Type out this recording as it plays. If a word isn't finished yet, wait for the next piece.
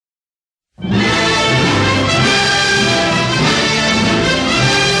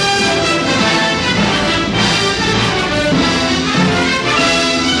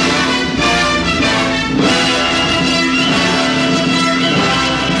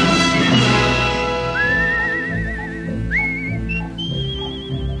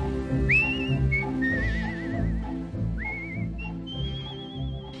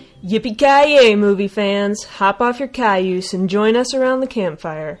Yippee-ki-yay, movie fans! Hop off your cayuse and join us around the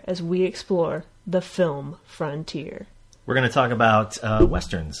campfire as we explore the film frontier. We're going to talk about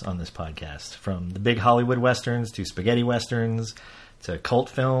westerns on this podcast, from the big Hollywood westerns to spaghetti westerns to cult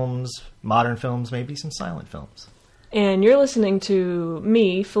films, modern films, maybe some silent films. And you're listening to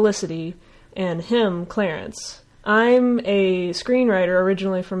me, Felicity, and him, Clarence. I'm a screenwriter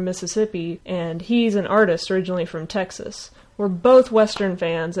originally from Mississippi, and he's an artist originally from Texas. We're both Western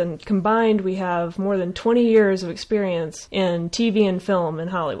fans, and combined we have more than 20 years of experience in TV and film in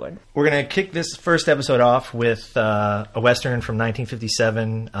Hollywood. We're going to kick this first episode off with a Western from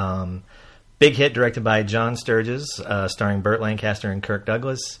 1957. Big hit directed by John Sturges, starring Burt Lancaster and Kirk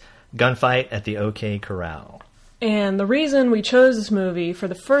Douglas. Gunfight at the OK Corral. And the reason we chose this movie for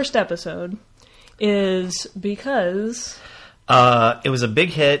the first episode is because it was a big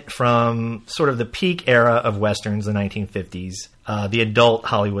hit from sort of the peak era of westerns, the 1950s, the adult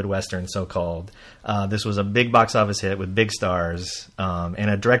Hollywood western, so-called. This was a big box office hit with big stars and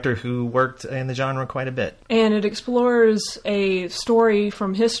a director who worked in the genre quite a bit. And it explores a story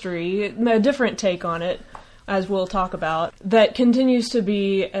from history, a different take on it, as we'll talk about, that continues to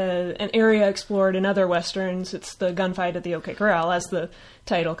be an area explored in other westerns. It's the gunfight at the OK Corral, as the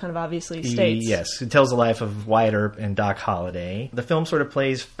title kind of obviously states. Yes, it tells the life of Wyatt Earp and Doc Holliday. The film sort of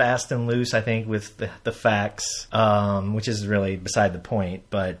plays fast and loose, I think, with the facts, which is really beside the point.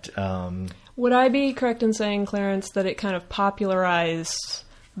 But would I be correct in saying, Clarence, that it kind of popularized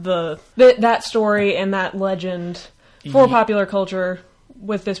that story and that legend for popular culture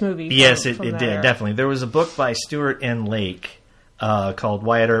with this movie? Yes, it did, definitely. There was a book by Stuart N. Lake called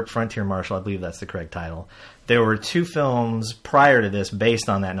Wyatt Earp, Frontier Marshal. I believe that's the correct title. There were 2 films prior to this based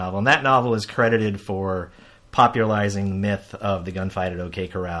on that novel, and that novel is credited for popularizing the myth of the gunfight at OK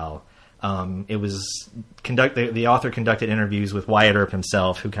Corral. It was the author conducted interviews with Wyatt Earp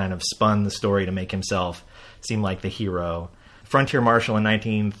himself, who kind of spun the story to make himself seem like the hero. Frontier Marshal in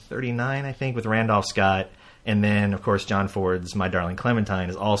 1939, I think, with Randolph Scott. And then, of course, John Ford's My Darling Clementine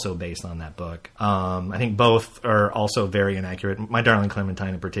is also based on that book. I think both are also very inaccurate. My Darling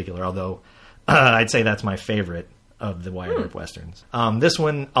Clementine in particular, although I'd say that's my favorite of the Wyatt Earp westerns. This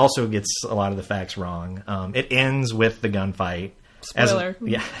one also gets a lot of the facts wrong. It ends with the gunfight. Spoiler.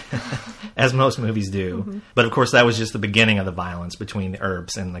 As most movies do. Mm-hmm. But, of course, that was just the beginning of the violence between the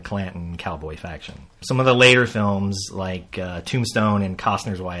Earps and the Clanton cowboy faction. Some of the later films, like Tombstone and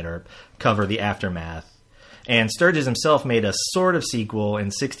Costner's Wyatt Earp, cover the aftermath. And Sturges himself made a sort of sequel in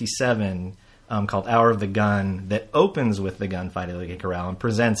 1967 called Hour of the Gun that opens with the gunfight at the Corral and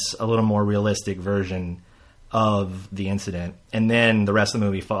presents a little more realistic version of the incident. And then the rest of the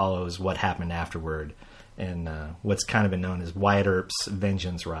movie follows what happened afterward and what's kind of been known as Wyatt Earp's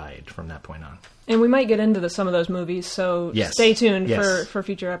vengeance ride from that point on. And we might get into some of those movies, so stay tuned for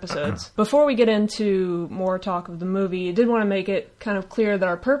future episodes. Before we get into more talk of the movie, I did want to make it kind of clear that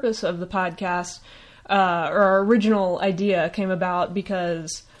our purpose of the podcast, or our original idea, came about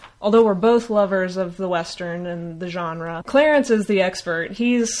because although we're both lovers of the Western and the genre, Clarence is the expert.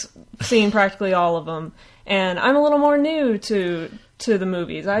 He's seen practically all of them. And I'm a little more new to the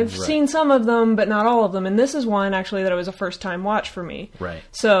movies. I've seen some of them, but not all of them. And this is one, actually, that it was a first-time watch for me. Right.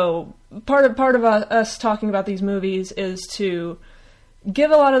 So part of us talking about these movies is to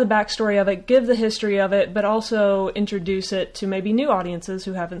give a lot of the backstory of it, give the history of it, but also introduce it to maybe new audiences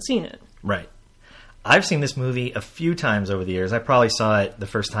who haven't seen it. Right. I've seen this movie a few times over the years. I probably saw it the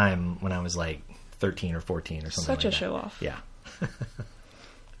first time when I was like 13 or 14 or something like that. Such a show-off. Yeah.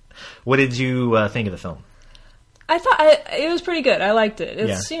 What did you think of the film? I thought it was pretty good. I liked it.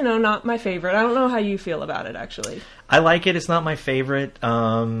 It's, not my favorite. I don't know how you feel about it, actually. I like it. It's not my favorite.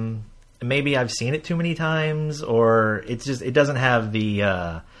 Maybe I've seen it too many times, or it doesn't have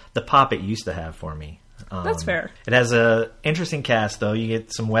the pop it used to have for me. That's fair. It has a interesting cast, though. You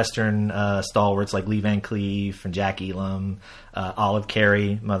get some Western stalwarts like Lee Van Cleef and Jack Elam, Olive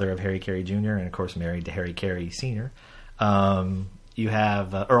Carey, mother of Harry Carey Jr., and, of course, married to Harry Carey Sr., you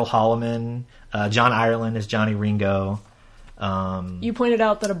have Earl Holliman. John Ireland is Johnny Ringo. You pointed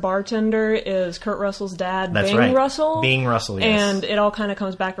out that a bartender is Kurt Russell's dad, That's Bing right. Russell. Bing Russell, yes. And it all kind of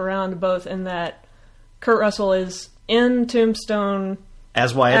comes back around both in that Kurt Russell is in Tombstone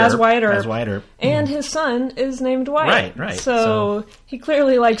as Wyatt Earp. And his son is named Wyatt. Right. So he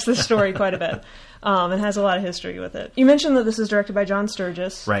clearly likes this story quite a bit and has a lot of history with it. You mentioned that this is directed by John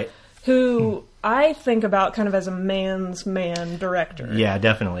Sturges. Right. Who I think about kind of as a man's man director. Yeah,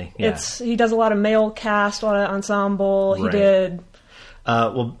 definitely. Yeah. He does a lot of male cast, a lot of ensemble. He did...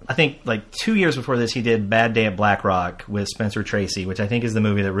 I think like 2 years before this, he did Bad Day at Black Rock with Spencer Tracy, which I think is the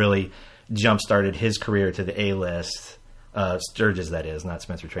movie that really jump-started his career to the A-list. Sturges, that is, not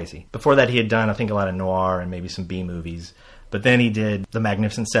Spencer Tracy. Before that, he had done, I think, a lot of noir and maybe some B movies. But then he did The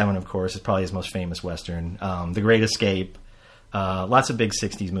Magnificent Seven, of course, is probably his most famous Western. The Great Escape, lots of big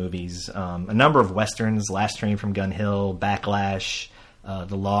 60s movies, a number of Westerns, Last Train from Gun Hill, Backlash,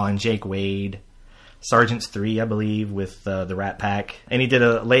 The Law and Jake Wade, Sergeants 3, I believe, with the Rat Pack. And he did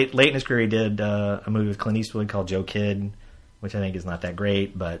late in his career, he did a movie with Clint Eastwood called Joe Kidd, which I think is not that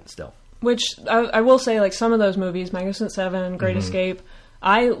great, but still. Which I will say, like, some of those movies, Magnificent Seven, Great Escape,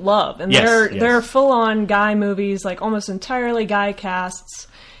 I love. And they're full-on guy movies, like almost entirely guy casts.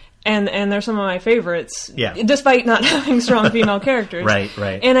 And they're some of my favorites, despite not having strong female characters. Right.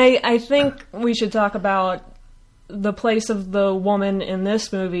 And I think we should talk about the place of the woman in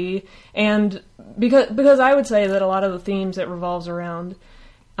this movie, and because I would say that a lot of the themes it revolves around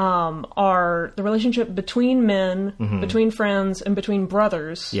are the relationship between men, between friends, and between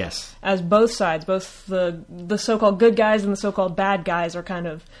brothers. Yes. As both sides, both the so-called good guys and the so-called bad guys are kind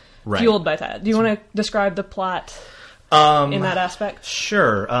of fueled by that. Do you want to describe the plot in that aspect?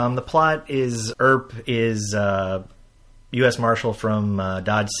 Sure. The plot is Earp is U.S. Marshal from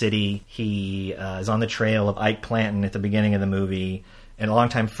Dodge City. He is on the trail of Ike Clanton at the beginning of the movie, and a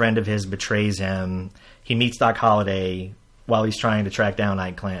longtime friend of his betrays him. He meets Doc Holliday while he's trying to track down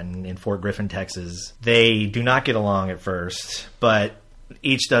Ike Clanton in Fort Griffin, Texas. They do not get along at first, but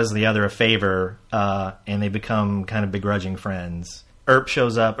each does the other a favor, and they become kind of begrudging friends. Earp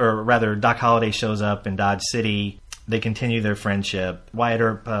shows up, or rather, Doc Holliday shows up in Dodge City. They continue their friendship. Wyatt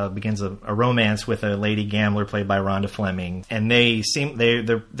Earp begins a romance with a lady gambler played by Rhonda Fleming, and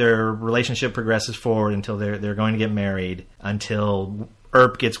their relationship progresses forward until they're going to get married, until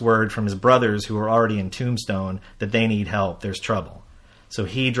Earp gets word from his brothers, who are already in Tombstone, that they need help. There's trouble. So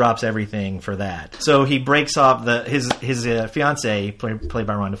he drops everything for that. So he breaks off his fiancée, played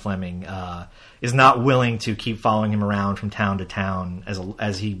by Rhonda Fleming, is not willing to keep following him around from town to town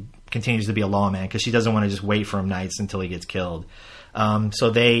as he continues to be a lawman, because she doesn't want to just wait for him nights until he gets killed. So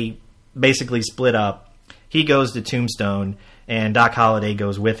they basically split up. He goes to Tombstone, and Doc Holliday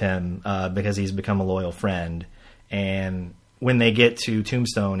goes with him because he's become a loyal friend. And when they get to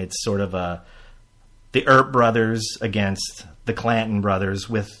Tombstone, it's sort of the Earp brothers against the Clanton brothers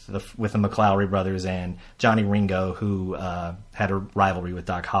with the McClowry brothers and Johnny Ringo, who had a rivalry with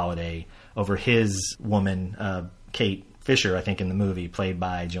Doc Holliday over his woman, Kate Fisher, I think, in the movie, played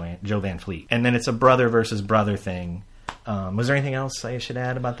by Jo Van Fleet. And then it's a brother versus brother thing. Was there anything else I should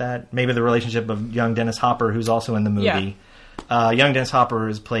add about that? Maybe the relationship of young Dennis Hopper, who's also in the movie. Yeah. Young Dennis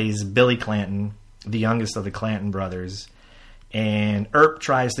Hopper plays Billy Clanton, the youngest of the Clanton brothers. And Earp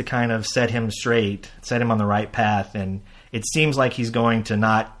tries to kind of set him straight, set him on the right path, and it seems like he's going to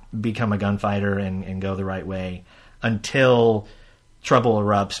not become a gunfighter and go the right way until trouble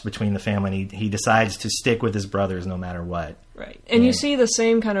erupts between the family. He decides to stick with his brothers no matter what. Right. And you see the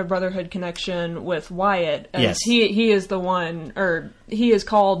same kind of brotherhood connection with Wyatt, as he is the one, or he is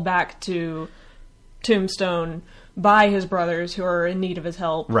called back to Tombstone by his brothers who are in need of his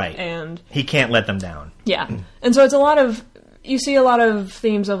help. Right. And he can't let them down. Yeah. And so it's you see a lot of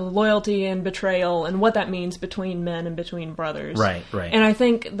themes of loyalty and betrayal and what that means between men and between brothers. Right. And I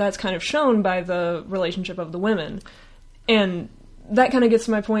think that's kind of shown by the relationship of the women. And that kind of gets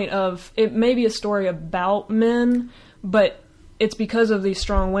to my point of, it may be a story about men, but it's because of these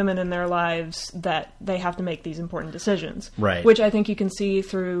strong women in their lives that they have to make these important decisions. Right. Which I think you can see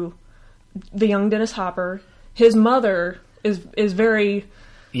through the young Dennis Hopper. His mother is very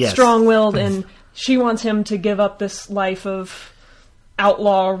strong-willed, and she wants him to give up this life of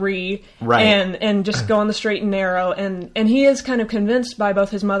outlawry and just go on the straight and narrow. And he is kind of convinced by both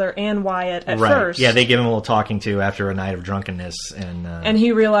his mother and Wyatt at first. Yeah, they give him a little talking to after a night of drunkenness. And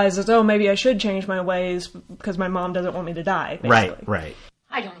he realizes, maybe I should change my ways because my mom doesn't want me to die, basically. Right.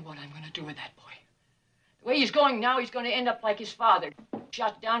 I don't know what I'm going to do with that boy. The way he's going now, he's going to end up like his father,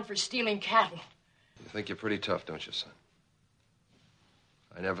 shot down for stealing cattle. You think you're pretty tough, don't you, son?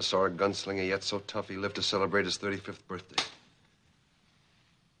 I never saw a gunslinger yet so tough he lived to celebrate his 35th birthday.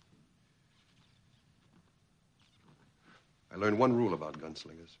 I learned one rule about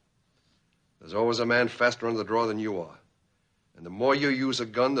gunslingers. There's always a man faster under the draw than you are. And the more you use a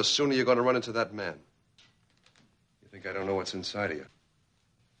gun, the sooner you're going to run into that man. You think I don't know what's inside of you?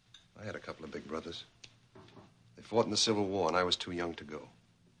 I had a couple of big brothers. They fought in the Civil War, and I was too young to go.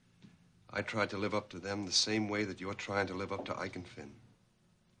 I tried to live up to them the same way that you're trying to live up to Ike and Finn.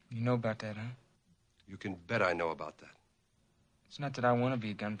 You know about that, huh? You can bet I know about that. It's not that I want to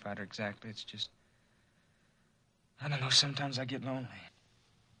be a gunfighter exactly. It's just, I don't know, sometimes I get lonely.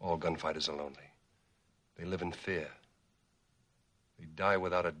 All gunfighters are lonely. They live in fear. They die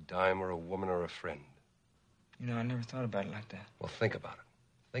without a dime or a woman or a friend. You know, I never thought about it like that. Well, think about it.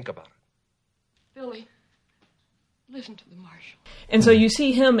 Think about it. Billy, listen to the marshal. And so you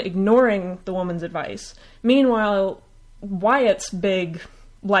see him ignoring the woman's advice. Meanwhile, Wyatt's big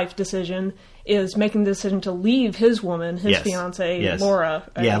life decision is making the decision to leave his woman, his fiancée, Laura.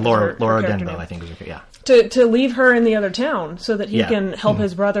 Laura Denbo, I think was her, to leave her in the other town so that he can help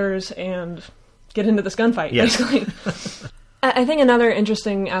his brothers and get into this gunfight, basically. I think another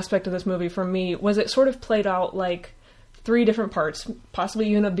interesting aspect of this movie for me was it sort of played out like 3 different parts, possibly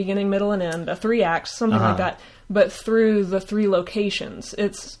even a beginning, middle, and end, a 3 acts, something like that, but through the 3 locations.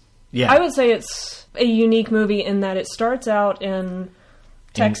 I would say it's a unique movie in that it starts out in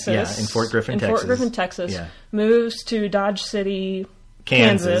Texas. In Fort Griffin, Texas. Moves to Dodge City,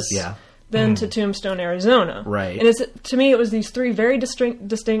 Kansas. Then to Tombstone, Arizona. Right. And to me, it was these 3 very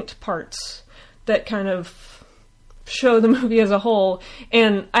distinct parts that kind of show the movie as a whole.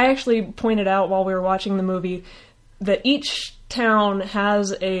 And I actually pointed out while we were watching the movie that each town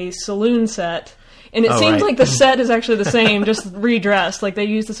has a saloon set. And it seems like the set is actually the same, just redressed. Like they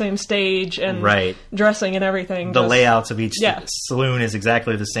use the same stage and dressing and everything. The layouts of each saloon is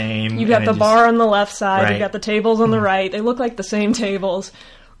exactly the same. You've got the bar on the left side. You've got the tables on the right. They look like the same tables.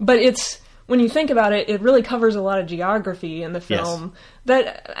 But when you think about it, it really covers a lot of geography in the film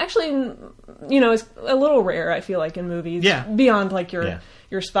that actually, is a little rare, I feel like, in movies. Yeah. Beyond like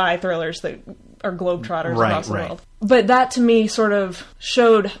your spy thrillers that are globetrotters across the world. But that, to me, sort of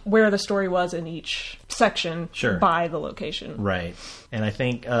showed where the story was in each section by the location. Right. And I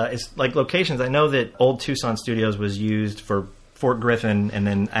think it's like locations. I know that old Tucson Studios was used for Fort Griffin and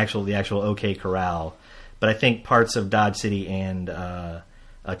then the actual OK Corral. But I think parts of Dodge City and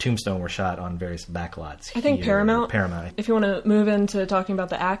Tombstone were shot on various backlots. I think Paramount. If you want to move into talking about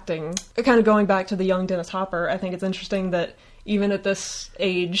the acting, kind of going back to the young Dennis Hopper, I think it's interesting that even at this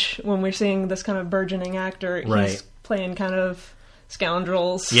age, when we're seeing this kind of burgeoning actor, he's playing kind of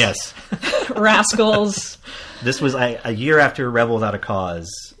scoundrels. Yes. Rascals. This was a year after Rebel Without a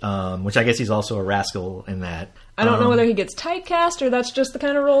Cause, which I guess he's also a rascal in that. I don't know whether he gets typecast or that's just the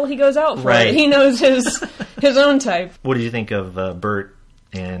kind of role he goes out for. Right. He knows his own type. What did you think of Burt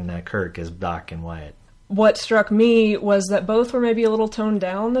and Kirk as Doc and Wyatt? What struck me was that both were maybe a little toned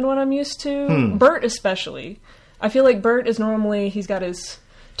down than what I'm used to. Burt especially. I feel like Burt is normally, he's got his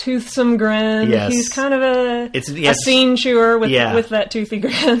toothsome grin. Yes. He's kind of a scene chewer with that toothy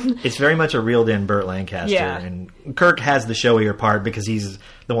grin. It's very much a reeled-in Burt Lancaster. Yeah. And Kirk has the showier part because he's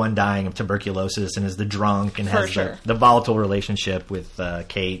the one dying of tuberculosis and is the drunk and has the volatile relationship with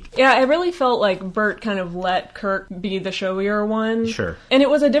Kate. Yeah, I really felt like Burt kind of let Kirk be the showier one. Sure. And it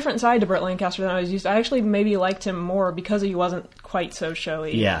was a different side to Burt Lancaster than I was used to. I actually maybe liked him more because he wasn't quite so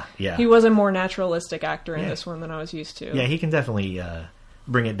showy. Yeah. He was a more naturalistic actor in this one than I was used to. Yeah, he can definitely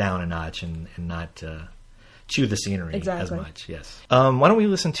bring it down a notch and not chew the scenery as much. Yes. Why don't we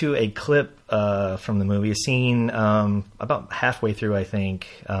listen to a clip from the movie, a scene about halfway through, I think,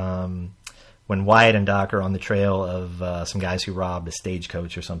 when Wyatt and Doc are on the trail of some guys who robbed a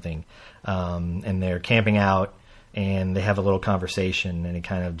stagecoach or something, and they're camping out, and they have a little conversation, and it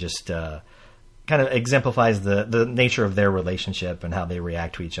kind of just kind of exemplifies the nature of their relationship and how they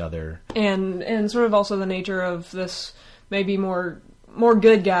react to each other, and sort of also the nature of this maybe more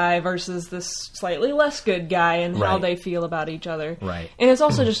good guy versus this slightly less good guy and how they feel about each other. Right. And it's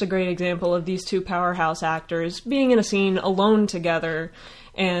also just a great example of these 2 powerhouse actors being in a scene alone together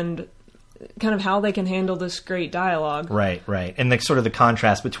and kind of how they can handle this great dialogue. Right. And the sort of the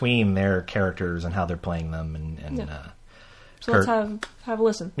contrast between their characters and how they're playing them. So Kurt. Let's have a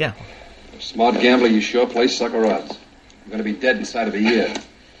listen. Yeah. Smart gambler, you sure play sucker odds. You're going to be dead inside of a year.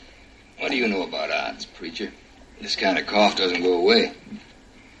 What do you know about odds, preacher? This kind of cough doesn't go away.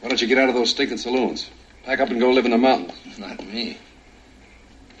 Why don't you get out of those stinking saloons? Pack up and go live in the mountains. Not me.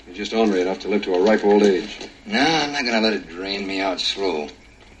 You're just ornery enough to live to a ripe old age. No, I'm not going to let it drain me out slow.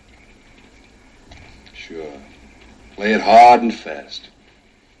 Sure. Play it hard and fast.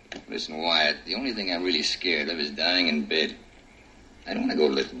 Listen, Wyatt, the only thing I'm really scared of is dying in bed. I don't want to go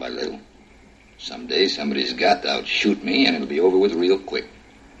little by little. Someday somebody's got to outshoot me, and it'll be over with real quick.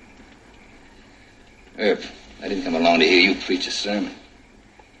 Irv, I didn't come along to hear you preach a sermon.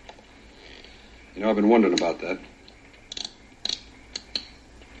 You know, I've been wondering about that.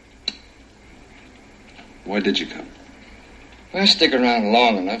 Why did you come? Well, stick around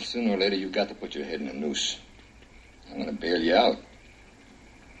long enough, sooner or later you've got to put your head in a noose. I'm going to bail you out.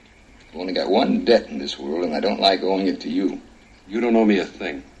 I've only got one debt in this world, and I don't like owing it to you. You don't owe me a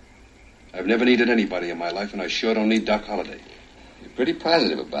thing. I've never needed anybody in my life, and I sure don't need Doc Holliday. You're pretty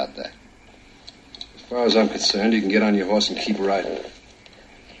positive about that. As far as I'm concerned, you can get on your horse and keep riding.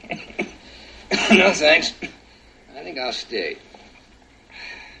 No, thanks. I think I'll stay.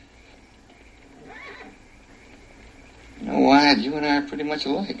 You know, Wyatt, you and I are pretty much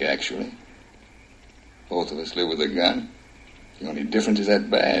alike, actually. Both of us live with a gun. The only difference is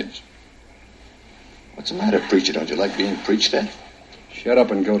that badge. What's the matter, preacher? Don't you like being preached at? Shut up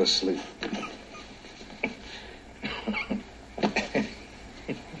and go to sleep.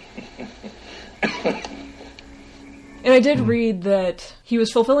 And I did read that he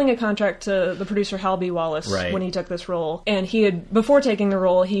was fulfilling a contract to the producer Hal B. Wallace when he took this role. And he had, before taking the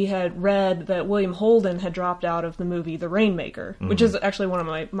role, he had read that William Holden had dropped out of the movie The Rainmaker, which is actually one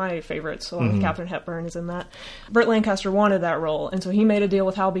of my favorites, along with Katharine Hepburn is in that. Burt Lancaster wanted that role, and so he made a deal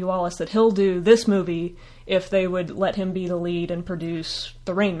with Hal B. Wallace that he'll do this movie if they would let him be the lead and produce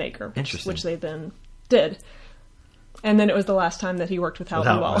The Rainmaker, which they then did. And then it was the last time that he worked with Hal B.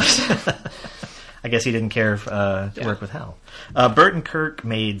 Wallace. I guess he didn't care to work with Hal. Burt and Kirk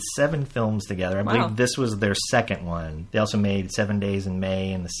made 7 films together. I believe this was their second one. They also made 7 Days in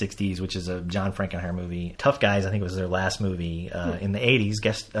May in the 60s, which is a John Frankenheimer movie. Tough Guys, I think, was their last movie in the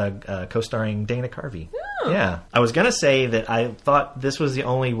 80s, co-starring Dana Carvey. Oh. Yeah. I was going to say that I thought this was the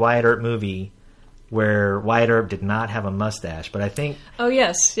only Wyatt Earp movie where Wyatt Earp did not have a mustache, but I think... Oh,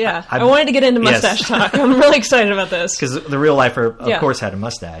 yes, yeah. I wanted to get into mustache talk. I'm really excited about this. Because the real lifer, of course, had a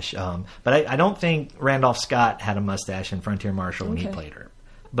mustache. But I don't think Randolph Scott had a mustache in Frontier Marshal when he played her.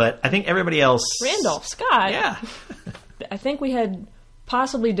 But I think everybody else... Randolph Scott? Yeah. I think we had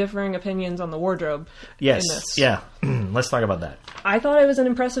possibly differing opinions on the wardrobe in this. Yeah. Let's talk about that. I thought it was an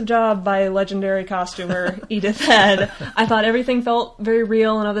impressive job by legendary costumer Edith Head. I thought everything felt very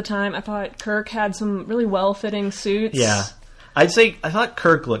real another time. I thought Kirk had some really well-fitting suits. Yeah. I thought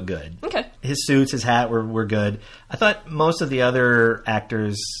Kirk looked good. Okay. His suits, his hat were good. I thought most of the other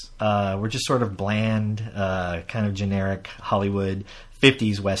actors were just sort of bland, kind of generic Hollywood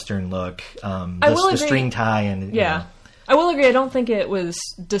 50s Western look. The string tie and... Yeah. You know. I will agree, I don't think it was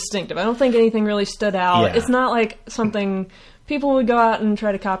distinctive. I don't think anything really stood out. Yeah. It's not like something people would go out and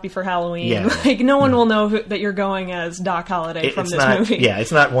try to copy for Halloween. Yeah. Like, no one will know that you're going as Doc Holliday from this movie. Yeah,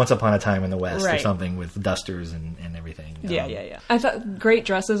 it's not Once Upon a Time in the West or something with dusters and everything. Yeah. I thought great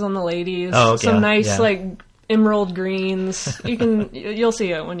dresses on the ladies. Oh, okay. Some nice, like, emerald greens. You'll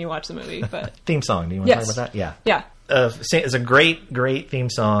see it when you watch the movie. But theme song, do you want to talk about that? Yeah. Yeah. It's a great theme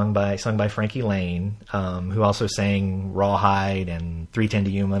song sung by Frankie Lane, who also sang Rawhide and 3:10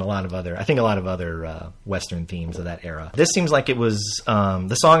 to Yuma and a lot of other Western themes of that era. This seems like it was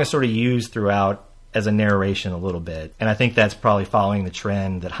the song is sort of used throughout as a narration a little bit, and I think that's probably following the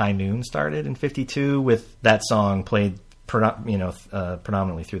trend that High Noon started in '52 with that song played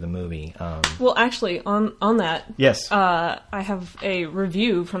predominantly through the movie. Well, actually, on that, yes, I have a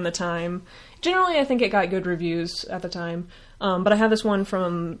review from the time. Generally, I think it got good reviews at the time, but I have this one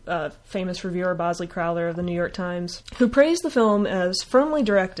from famous reviewer Bosley Crowther of the New York Times, who praised the film as firmly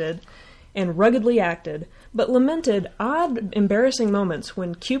directed and ruggedly acted, but lamented odd, embarrassing moments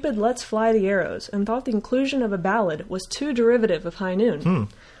when Cupid lets fly the arrows, and thought the inclusion of a ballad was too derivative of High Noon. Okay,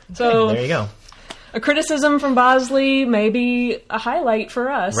 so there you go. A criticism from Bosley, maybe a highlight for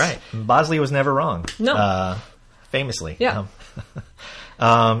us. Right. Bosley was never wrong. No. Famously. Yeah.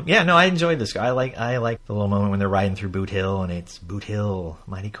 I enjoyed this. I like the little moment when they're riding through Boot Hill, and it's Boot Hill,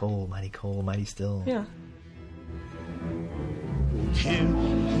 mighty cold, mighty still. Yeah.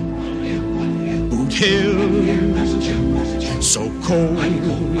 Boot Hill, so cold,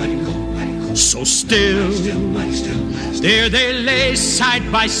 so still. There they lay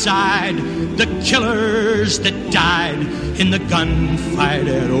side by side, the killers that died in the gunfight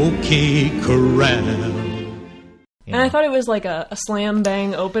at OK Corral. And I thought it was like a slam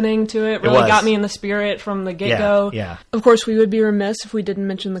bang opening to it. Really got me in the spirit from the get-go. Yeah. Of course, we would be remiss if we didn't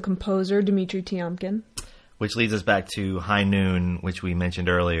mention the composer, Dmitri Tiomkin. Which leads us back to High Noon, which we mentioned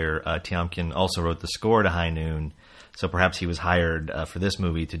earlier. Tiomkin also wrote the score to High Noon, so perhaps he was hired for this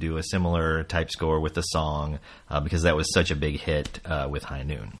movie to do a similar type score with the song, because that was such a big hit with High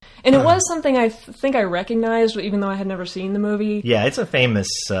Noon. And it was something I think I recognized, even though I had never seen the movie. Yeah, it's a famous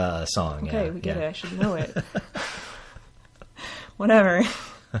song. Okay, we get it. I should know it. Whatever.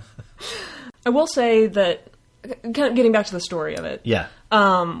 I will say that, kind of getting back to the story of it. Yeah.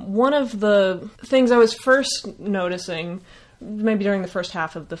 One of the things I was first noticing, maybe during the first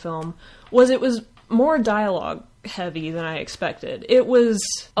half of the film, was it was more dialogue heavy than I expected. It was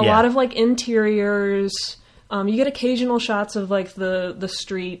a lot of like interiors. You get occasional shots of like the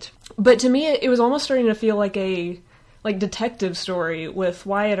street, but to me it was almost starting to feel like a detective story with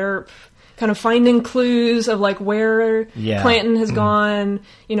Wyatt Earp kind of finding clues of like where Clanton has gone,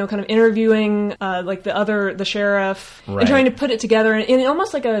 you know, kind of interviewing like the sheriff and trying to put it together in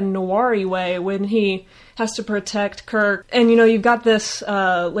almost like a noir-y way when he has to protect Kirk. And, you know, you've got this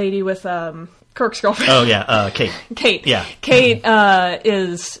lady with Kirk's girlfriend. Oh, yeah, Kate. Kate. Yeah. Kate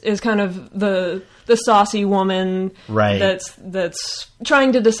is kind of the saucy woman that's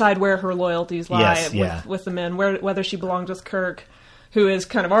trying to decide where her loyalties lie with the men, whether she belongs with Kirk, who is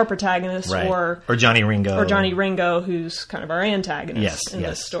kind of our protagonist, or Johnny Ringo. Or Johnny Ringo, who's kind of our antagonist in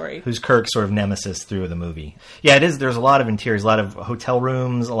this story. Who's Kirk's sort of nemesis through the movie. Yeah, it is. There's a lot of interiors, a lot of hotel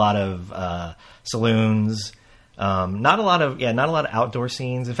rooms, a lot of saloons. Not a lot of outdoor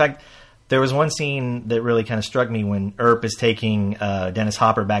scenes. In fact, there was one scene that really kind of struck me when Earp is taking Dennis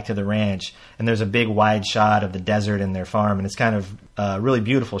Hopper back to the ranch, and there's a big wide shot of the desert and their farm, and it's kind of a really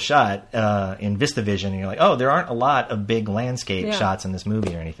beautiful shot in VistaVision, and you're like, oh, there aren't a lot of big landscape shots in this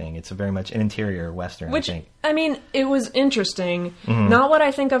movie or anything. It's very much an interior Western, Which, I think. I mean, it was interesting. Mm-hmm. Not what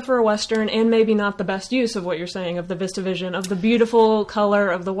I think of for a Western, and maybe not the best use of what you're saying, of the VistaVision, of the beautiful color,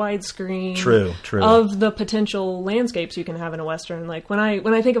 of the widescreen. True. Of the potential landscapes you can have in a Western. Like, when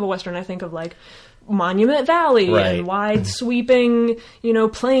I think of a Western, I think of, like, Monument Valley and wide sweeping, you know,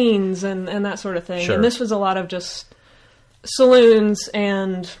 plains and that sort of thing. Sure. And this was a lot of just saloons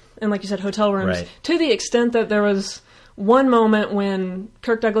and like you said, hotel rooms, to the extent that there was one moment when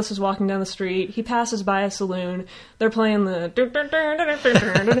Kirk Douglas is walking down the street, he passes by a saloon, they're playing the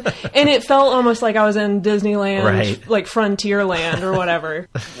and it felt almost like I was in Disneyland, like Frontierland or whatever.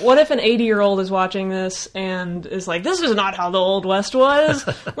 What if an 80-year-old is watching this and is like, this is not how the Old West was.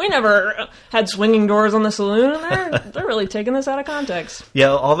 We never had swinging doors on the saloon. They're really taking this out of context. Yeah,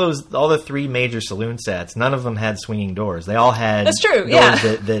 all the three major saloon sets, none of them had swinging doors. They all had That's true, doors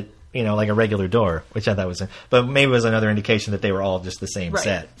that you know, like a regular door, which I thought was... But maybe it was another indication that they were all just the same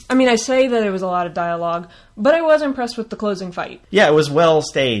set. I mean, I say that it was a lot of dialogue, but I was impressed with the closing fight. Yeah, it was well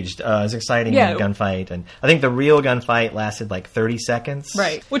staged. It was exciting gunfight. And I think the real gunfight lasted like 30 seconds.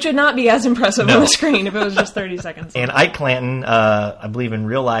 Right. Which would not be as impressive on the screen if it was just 30 seconds. And Ike Clanton, I believe in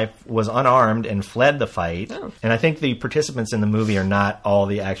real life, was unarmed and fled the fight. Oh. And I think the participants in the movie are not all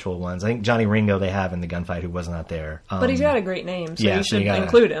the actual ones. I think Johnny Ringo they have in the gunfight who was not there. But he's got a great name, so you should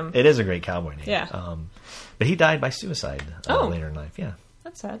include him. It is a great cowboy name. Yeah. But he died by suicide later in life. Yeah.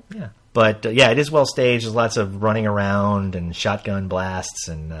 That's sad. Yeah. But, it is well staged. There's lots of running around and shotgun blasts,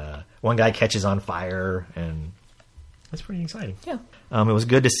 and one guy catches on fire, and it's pretty exciting. Yeah. It was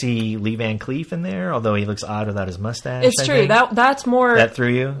good to see Lee Van Cleef in there, although he looks odd without his mustache. It's true. That's more... That threw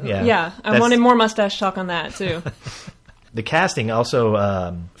you? Yeah. Yeah. I wanted more mustache talk on that, too. The casting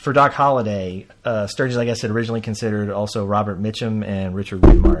also, for Doc Holliday, Sturges, I guess, had originally considered also Robert Mitchum and Richard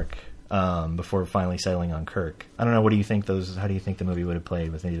Widmark before finally settling on Kirk. I don't know, how do you think the movie would have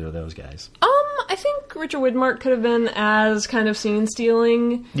played with either of those guys? I think Richard Widmark could have been as kind of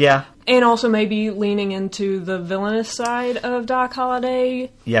scene-stealing. Yeah. And also maybe leaning into the villainous side of Doc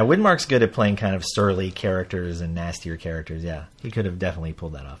Holliday. Yeah, Widmark's good at playing kind of surly characters and nastier characters, yeah. He could have definitely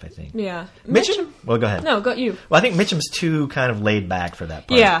pulled that off, I think. Yeah. Mitchum? Well, go ahead. No, go you. Well, I think Mitchum's too kind of laid back for that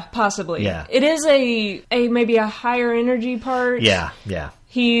part. Yeah, possibly. Yeah. It is a maybe a higher energy part. Yeah.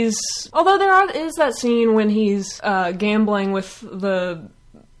 Although is that scene when he's gambling with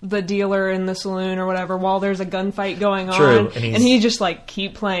the dealer in the saloon or whatever while there's a gunfight going on. True. And he just like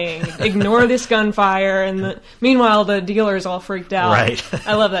keep playing, ignore this gunfire, and meanwhile the dealer's all freaked out. Right.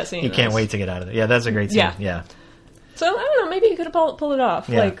 I love that scene. You can't wait to get out of it. Yeah, that's a great scene. Yeah. So I don't know, maybe he could have pulled it off.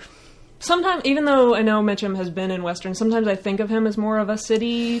 Yeah. Like sometimes, even though I know Mitchum has been in Westerns, sometimes I think of him as more of a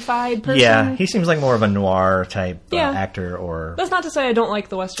city-fied person. Yeah, he seems like more of a noir type actor. Or that's not to say I don't like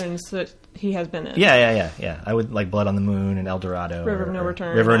the Westerns that he has been in. Yeah. I would like Blood on the Moon and El Dorado. River of No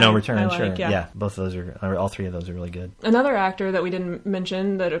Return. River of No Return, sure. Like, yeah, both of those all three of those are really good. Another actor that we didn't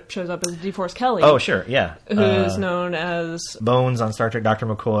mention that shows up is DeForest Kelley. Oh, sure, yeah. Who is known as Bones on Star Trek, Dr.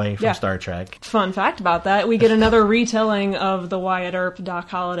 McCoy from Star Trek. Fun fact about that, we get another retelling of the Wyatt Earp, Doc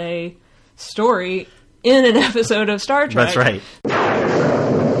Holliday story in an episode of Star Trek. That's right.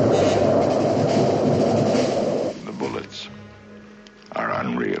 The bullets are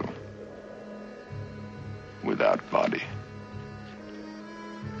unreal. Without body.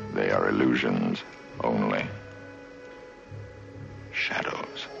 They are illusions only.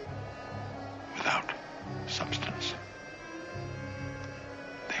 Shadows without substance.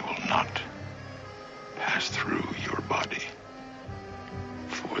 They will not pass through your body,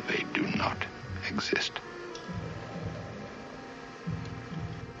 for they do not exist.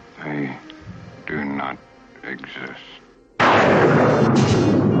 They do not exist.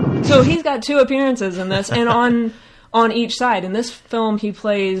 So he's got 2 appearances in this, and on each side. In this film, he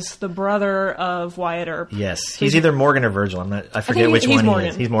plays the brother of Wyatt Earp. Yes, he's either Morgan or Virgil. I forget which one Morgan. he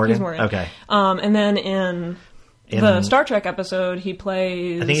is. He's Morgan? He's Morgan. Okay. And then in the Star Trek episode, he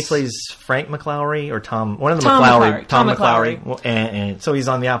plays... I think he plays Frank McLaury or Tom... One of the Tom McLaury. Tom McLaury. Well, and so he's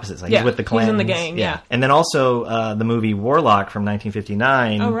on the opposite side. He's with the Klans. He's in the gang, yeah. And then also the movie Warlock from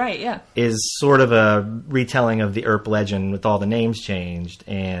 1959... Oh, right, yeah. ...is sort of a retelling of the Earp legend with all the names changed.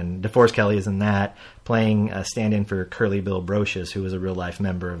 And DeForest Kelley is in that, playing a stand-in for Curly Bill Brocious, who was a real-life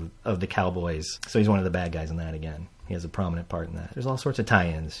member of the Cowboys. So he's one of the bad guys in that again. He has a prominent part in that. There's all sorts of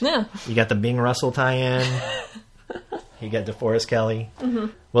tie-ins. Yeah. You got the Bing Russell tie-in... You got DeForest Kelley. Mm-hmm.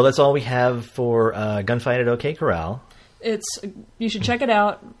 Well, that's all we have for Gunfight at OK Corral. You should check it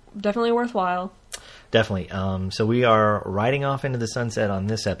out. Definitely worthwhile. Definitely. So we are riding off into the sunset on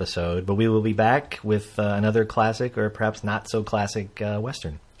this episode, but we will be back with another classic or perhaps not so classic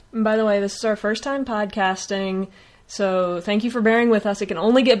Western. And by the way, this is our first time podcasting, so thank you for bearing with us. It can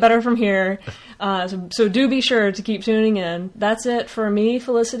only get better from here. So do be sure to keep tuning in. That's it for me,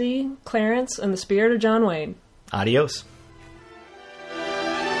 Felicity, Clarence, and the spirit of John Wayne. Adios.